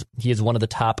 pounds, he is one of the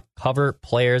top cover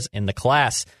players in the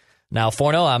class. Now,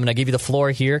 Forno, I'm going to give you the floor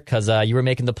here because you were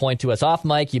making the point to us off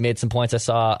mic. You made some points I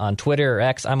saw on Twitter or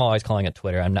X. I'm always calling it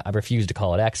Twitter. I refuse to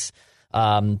call it X.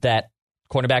 That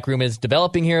cornerback room is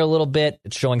developing here a little bit.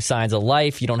 It's showing signs of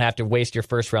life. You don't have to waste your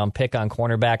first-round pick on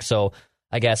cornerback. So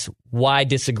I guess why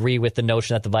disagree with the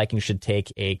notion that the Vikings should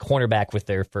take a cornerback with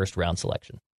their first-round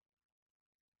selection?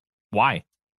 Why?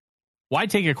 Why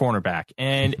take a cornerback?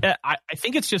 And I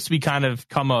think it's just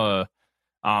become a,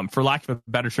 for lack of a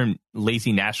better term,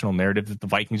 lazy national narrative that the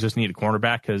Vikings just need a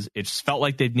cornerback because it just felt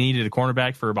like they needed a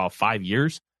cornerback for about 5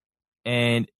 years.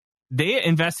 And they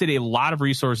invested a lot of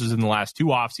resources in the last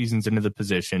 2 off seasons into the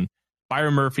position.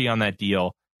 Byron Murphy on that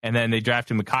deal. And then they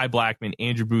drafted Mekhi Blackman,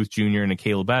 Andrew Booth Jr., and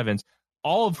Caleb Evans,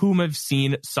 all of whom have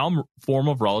seen some form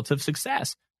of relative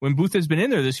success. When Booth has been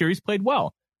in there this year, he's played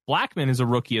well. Blackman as a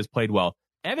rookie has played well.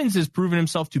 Evans has proven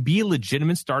himself to be a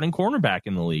legitimate starting cornerback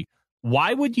in the league.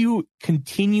 Why would you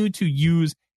continue to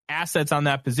use assets on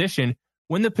that position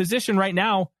when the position right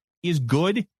now is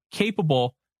good,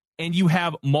 capable, and you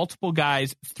have multiple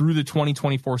guys through the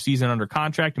 2024 season under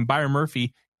contract? And Byron Murphy,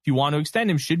 if you want to extend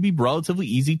him, should be relatively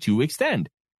easy to extend.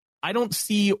 I don't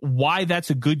see why that's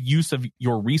a good use of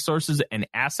your resources and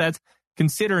assets,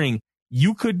 considering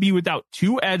you could be without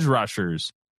 2 edge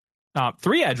rushers.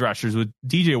 3 edge rushers with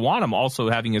DJ Wanham also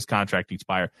having his contract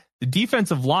expire. The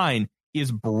defensive line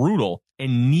is brutal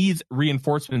and needs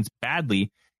reinforcements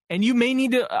badly. And you may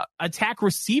need to attack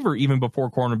receiver even before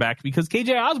cornerback because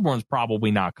KJ Osborne's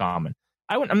probably not common.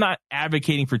 I'm not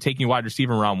advocating for taking a wide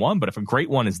receiver in round 1, but if a great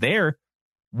one is there,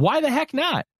 why the heck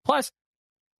not? Plus,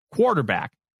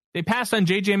 quarterback. They passed on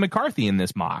J.J. McCarthy in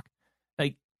this mock.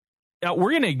 Like,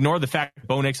 we're going to ignore the fact that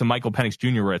Bo Nix and Michael Penix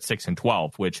Jr. were at 6 and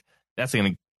 12, which that's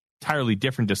an entirely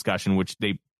different discussion, which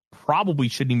they probably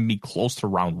shouldn't even be close to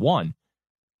round 1.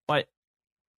 But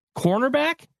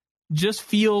cornerback just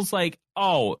feels like,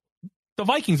 oh, the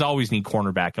Vikings always need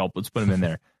cornerback help. Let's put them in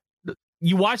there.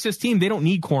 You watch this team, they don't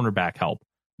need cornerback help.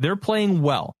 They're playing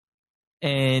well.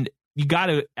 And you got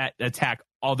to attack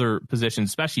other positions,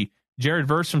 especially Jared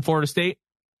Verse from Florida State,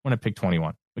 when I pick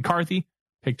 21. McCarthy,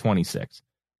 pick 26.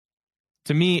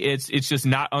 To me, it's just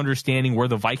not understanding where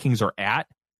the Vikings are at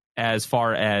as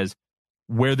far as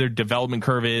where their development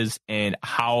curve is and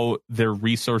how their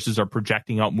resources are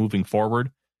projecting out moving forward.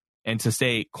 And to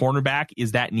say cornerback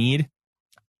is that need,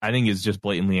 I think is just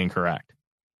blatantly incorrect.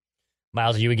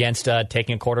 Miles, are you against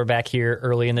taking a quarterback here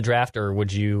early in the draft, or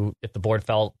would you, if the board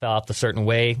fell off a certain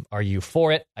way, are you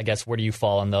for it? I guess where do you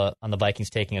fall on the Vikings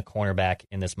taking a cornerback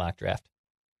in this mock draft?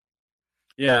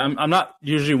 Yeah, I'm not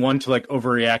usually one to like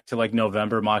overreact to like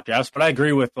November mock drafts, but I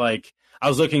agree with like I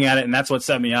was looking at it and that's what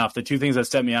set me off. The two things that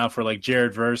set me off were like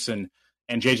Jared Verse and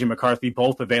JJ McCarthy,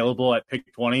 both available at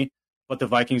pick 20, but the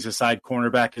Vikings decide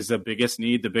cornerback is the biggest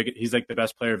need. He's like the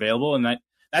best player available, and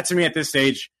that to me at this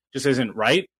stage just isn't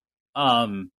right.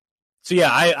 So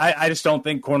yeah, I just don't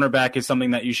think cornerback is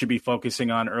something that you should be focusing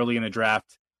on early in the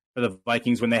draft for the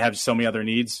Vikings when they have so many other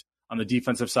needs on the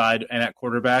defensive side and at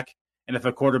quarterback. And if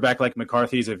a quarterback like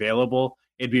McCarthy is available,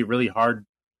 it'd be really hard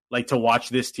like to watch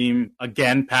this team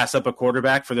again pass up a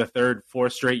quarterback for the third,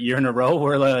 fourth straight year in a row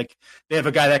where like they have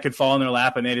a guy that could fall in their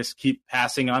lap and they just keep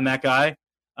passing on that guy.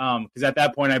 Because at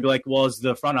that point I'd be like, well, is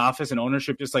the front office and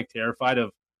ownership just like terrified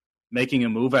of making a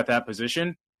move at that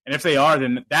position? And if they are,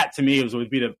 then that to me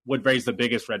would raise the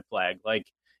biggest red flag. Like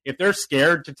if they're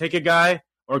scared to take a guy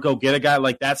or go get a guy,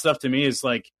 like that stuff to me is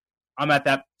like I'm at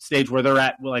that stage where they're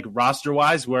at like roster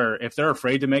wise, where if they're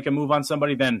afraid to make a move on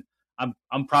somebody, then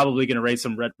I'm probably going to raise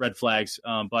some red flags.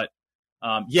 Those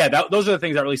are the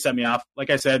things that really set me off. Like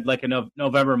I said, like a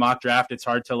November mock draft, it's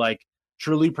hard to like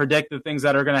truly predict the things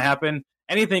that are going to happen.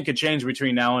 Anything could change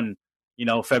between now and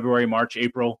February, March,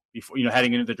 April, before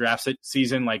heading into the draft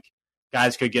season. Like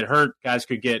guys could get hurt, guys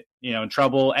could get in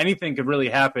trouble. Anything could really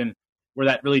happen where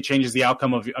that really changes the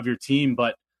outcome of your team.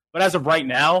 But as of right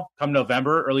now, come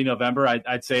November, early November,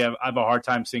 I'd say I have a hard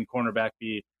time seeing cornerback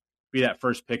be that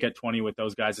first pick at 20 with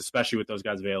those guys, especially with those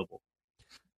guys available.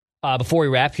 Before we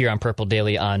wrap here on Purple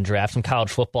Daily on Draft, some college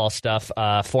football stuff.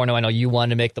 Forno, I know you wanted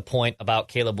to make the point about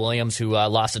Caleb Williams, who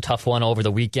lost a tough one over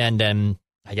the weekend, and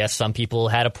I guess some people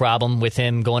had a problem with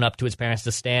him going up to his parents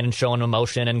to stand and showing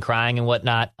emotion and crying and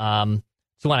whatnot. So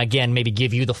I want to, again, maybe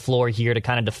give you the floor here to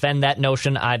kind of defend that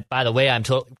notion. By the way, I'm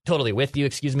totally with you,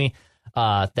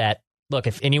 that, look,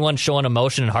 if anyone's showing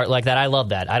emotion and heart like that, I love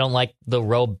that. I don't like the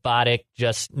robotic,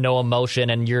 just no emotion,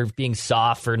 and you're being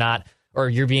soft or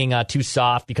you're being too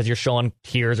soft because you're showing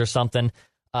tears or something.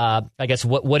 I guess,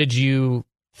 what did you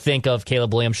think of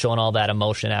Caleb Williams showing all that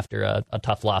emotion after a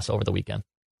tough loss over the weekend?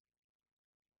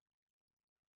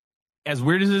 As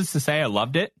weird as it is to say, I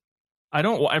loved it. I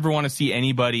don't ever want to see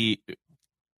anybody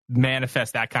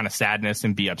manifest that kind of sadness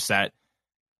and be upset,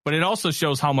 but it also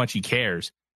shows how much he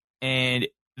cares. And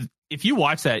if you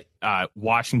watch that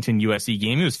Washington USC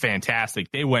game, it was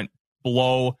fantastic. They went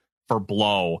blow for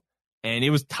blow, and it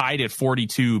was tied at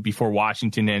 42 before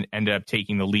Washington ended up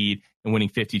taking the lead and winning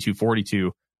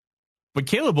 52-42. But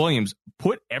Caleb Williams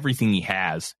put everything he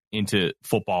has into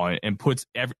football and put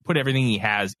everything he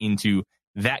has into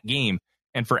that game.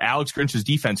 And for Alex Grinch's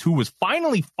defense, who was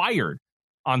finally fired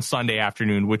on Sunday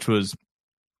afternoon, which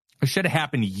should have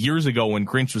happened years ago when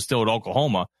Grinch was still at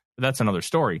Oklahoma, but that's another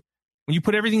story. When you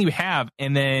put everything you have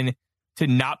and then to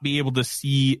not be able to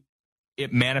see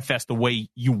it manifest the way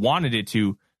you wanted it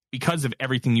to because of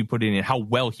everything you put in and how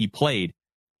well he played,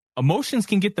 emotions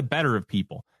can get the better of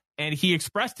people. And he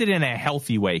expressed it in a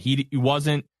healthy way. He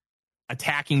wasn't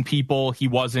attacking people. He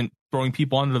wasn't throwing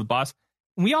people under the bus.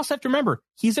 And we also have to remember,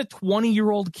 he's a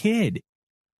 20-year-old kid.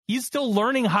 He's still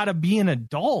learning how to be an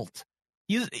adult.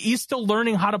 He's still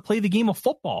learning how to play the game of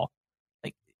football.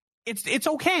 Like it's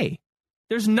okay.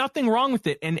 There's nothing wrong with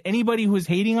it. And anybody who is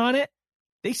hating on it,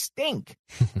 they stink.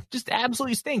 Just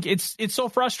absolutely stink. It's so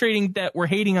frustrating that we're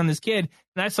hating on this kid.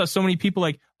 And I saw so many people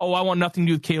like, oh, I want nothing to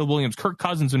do with Caleb Williams. Kirk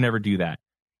Cousins would never do that.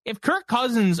 If Kirk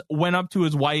Cousins went up to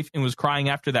his wife and was crying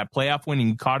after that playoff win and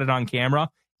he caught it on camera,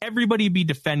 everybody would be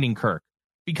defending Kirk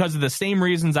because of the same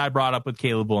reasons I brought up with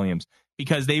Caleb Williams.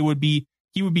 Because he would be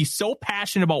so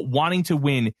passionate about wanting to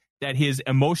win that his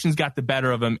emotions got the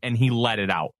better of him and he let it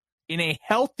out in a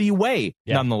healthy way,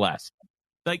 nonetheless.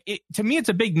 Like to me, it's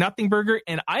a big nothing burger.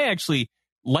 And I actually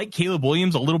like Caleb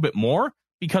Williams a little bit more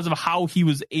because of how he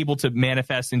was able to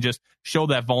manifest and just show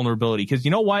that vulnerability. Because you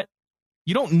know what?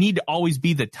 You don't need to always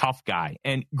be the tough guy.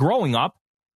 And growing up,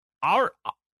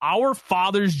 our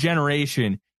father's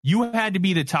generation, you had to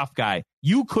be the tough guy.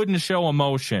 You couldn't show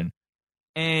emotion.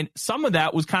 And some of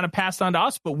that was kind of passed on to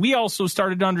us, but we also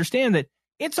started to understand that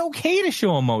it's okay to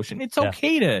show emotion. It's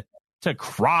okay to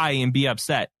cry and be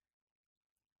upset.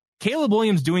 Caleb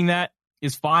Williams doing that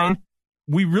is fine.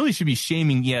 We really should be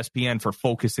shaming ESPN for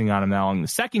focusing on him now. And the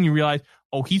second you realize,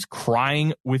 oh, he's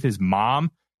crying with his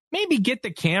mom, maybe get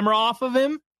the camera off of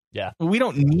him. Yeah. We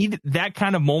don't need that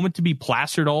kind of moment to be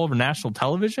plastered all over national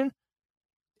television.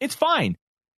 It's fine.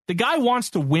 The guy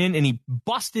wants to win, and he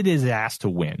busted his ass to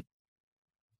win.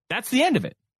 That's the end of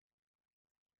it.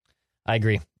 I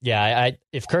agree. Yeah, I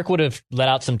if Kirk would have let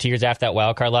out some tears after that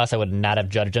wild card loss, I would not have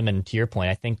judged him. And to your point,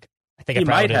 I think he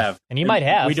might have, and he might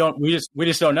have. We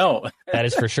just don't know. That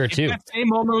is for sure too. That same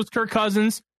moment was Kirk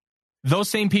Cousins. Those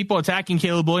same people attacking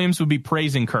Caleb Williams would be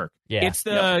praising Kirk. Yeah. It's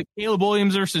the Caleb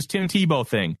Williams versus Tim Tebow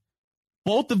thing.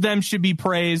 Both of them should be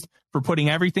praised for putting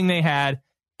everything they had.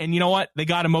 And you know what? They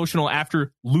got emotional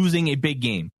after losing a big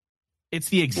game. It's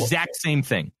the exact same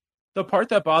thing. The part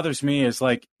that bothers me is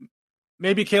like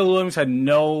maybe Caleb Williams had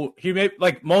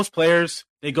like most players,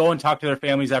 they go and talk to their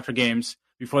families after games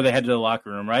before they head to the locker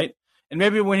room, right? And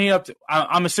maybe when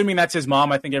I'm assuming that's his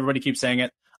mom. I think everybody keeps saying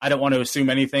it. I don't want to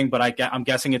assume anything, but I'm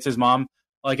guessing it's his mom.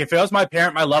 Like if it was my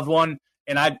parent, my loved one,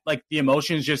 and I like the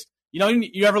emotions just,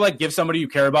 you ever like give somebody you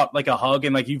care about like a hug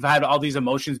and like you've had all these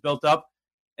emotions built up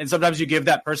and sometimes you give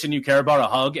that person you care about a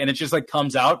hug and it just like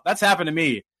comes out. That's happened to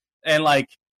me. And like,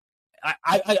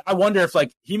 I wonder if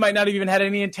like he might not have even had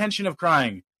any intention of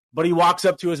crying, but he walks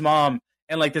up to his mom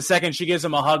and like the second she gives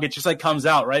him a hug, it just like comes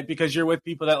out, right? Because you're with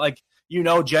people that like,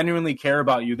 genuinely care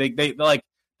about you. They like,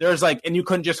 there's like, and you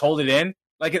couldn't just hold it in.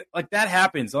 Like that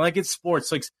happens. Like it's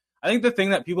sports. Like I think the thing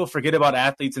that people forget about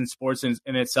athletes and sports in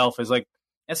itself is like,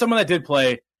 as someone that did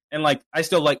play and like, I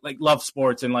still like love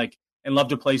sports and love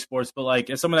to play sports. But like,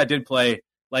 as someone that did play,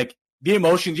 like your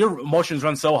emotions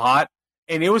run so hot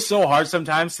and it was so hard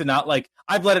sometimes to not like,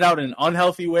 I've let it out in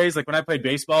unhealthy ways. Like when I played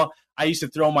baseball, I used to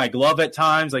throw my glove at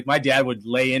times. Like my dad would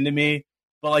lay into me,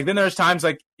 but like, then there's times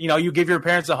like, you give your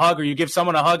parents a hug or you give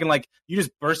someone a hug and like, you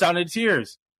just burst out into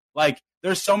tears. Like,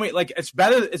 there's so many, like, it's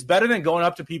better than going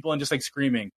up to people and just like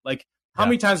screaming. Like, how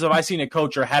many times have I seen a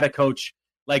coach or had a coach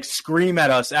like scream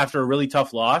at us after a really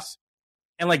tough loss?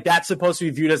 And like, that's supposed to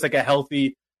be viewed as like a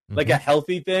healthy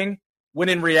thing. When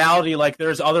in reality, like,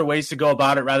 there's other ways to go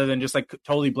about it rather than just like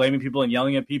totally blaming people and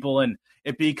yelling at people and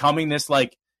it becoming this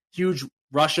like huge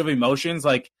rush of emotions.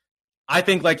 Like, I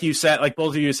think, like you said, like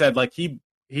both of you said, like he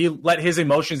let his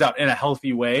emotions out in a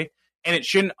healthy way and it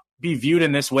shouldn't be viewed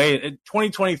in this way. In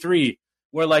 2023,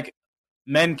 where like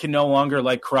men can no longer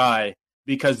like cry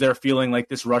because they're feeling like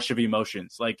this rush of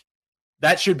emotions. Like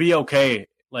that should be okay.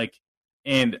 Like,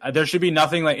 and there should be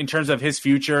nothing like in terms of his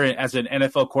future as an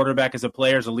NFL quarterback, as a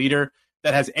player, as a leader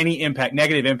that has any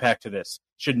negative impact to this.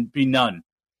 Shouldn't be none.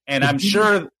 And I'm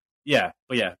sure. Yeah.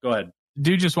 But yeah, go ahead.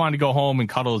 Dude just wanted to go home and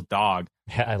cuddle his dog.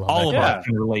 Yeah, I love All that. of us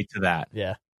can relate to that.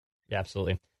 Yeah,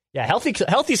 absolutely. Yeah,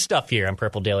 healthy stuff here on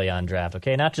Purple Daily on Draft.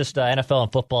 Okay, not just NFL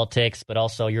and football takes, but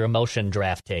also your emotion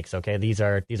draft takes. Okay, these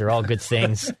are all good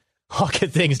things, all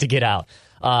good things to get out.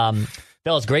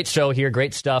 Fellas, great show here,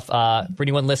 great stuff. For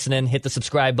anyone listening, hit the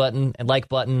subscribe button and like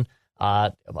button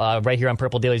right here on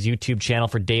Purple Daily's YouTube channel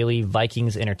for daily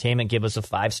Vikings entertainment. Give us a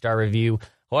 5-star review.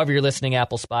 However you're listening,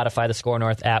 Apple, Spotify, the Score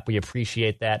North app, we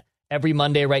appreciate that. Every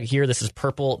Monday right here, this is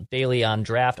Purple Daily on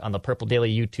Draft on the Purple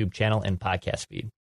Daily YouTube channel and podcast feed.